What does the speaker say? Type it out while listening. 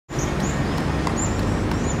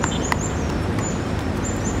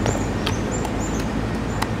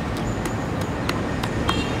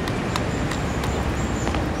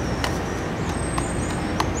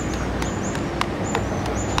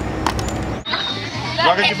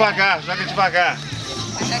Joga devagar, joga devagar.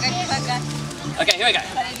 Joga devagar. Okay, here we go.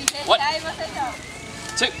 1,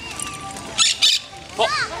 2, 4.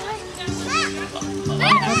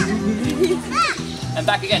 And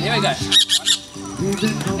back again, here we go.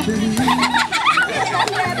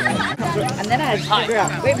 And then I had to figure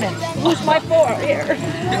out, wait a minute, who's my 4 here?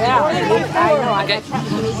 Yeah, I know. Okay.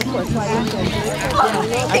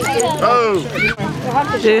 Oh!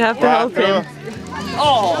 Do you have to help him?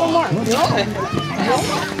 Oh!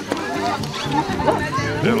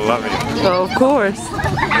 They love you. Oh, of course.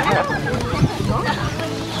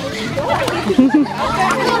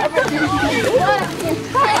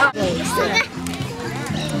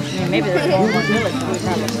 Maybe there's more village.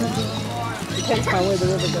 Depends on where the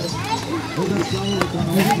river goes.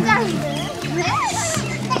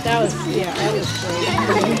 That was great.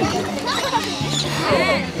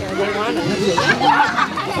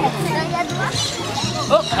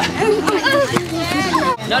 Oh.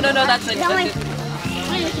 No, that's it. That's it.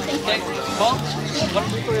 Okay, Paul?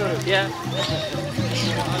 Yeah.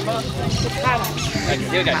 Okay,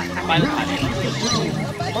 here we go. Final time.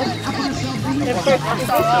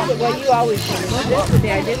 Well, you always do.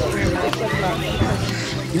 Yesterday I didn't remember.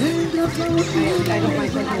 I don't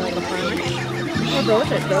like looking like a farmer. Well,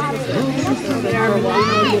 those are good. They are, but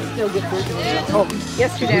you still get food. Oh,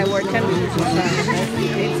 yesterday I wore 10 meters of sun.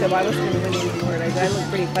 So I was going to win anymore. I look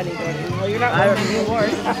pretty funny going, well, you're not wearing any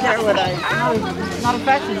awards. Where would I? Not a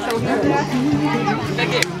fashion show here.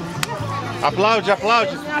 Thank you. Aplaude,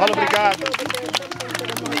 aplaude. Fala obrigado.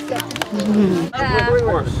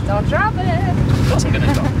 Don't drop it. Of course I'm going to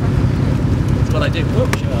drop. That's what I do.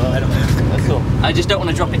 I don't know. That's cool. I just don't want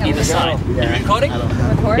to drop it either side. Yeah. Are you recording?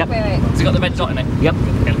 Record? Yep. Wait. So you got the red dot in it? Yep.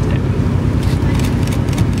 Okay, let's do it.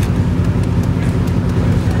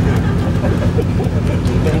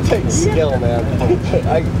 It takes skill, man.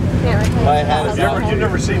 You've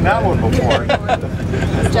never seen that one before.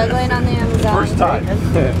 Juggling on the Amazon. First time. No?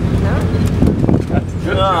 That's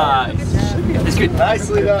good. Nice. It's good.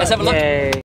 Nicely done. Let's have a look. Yay.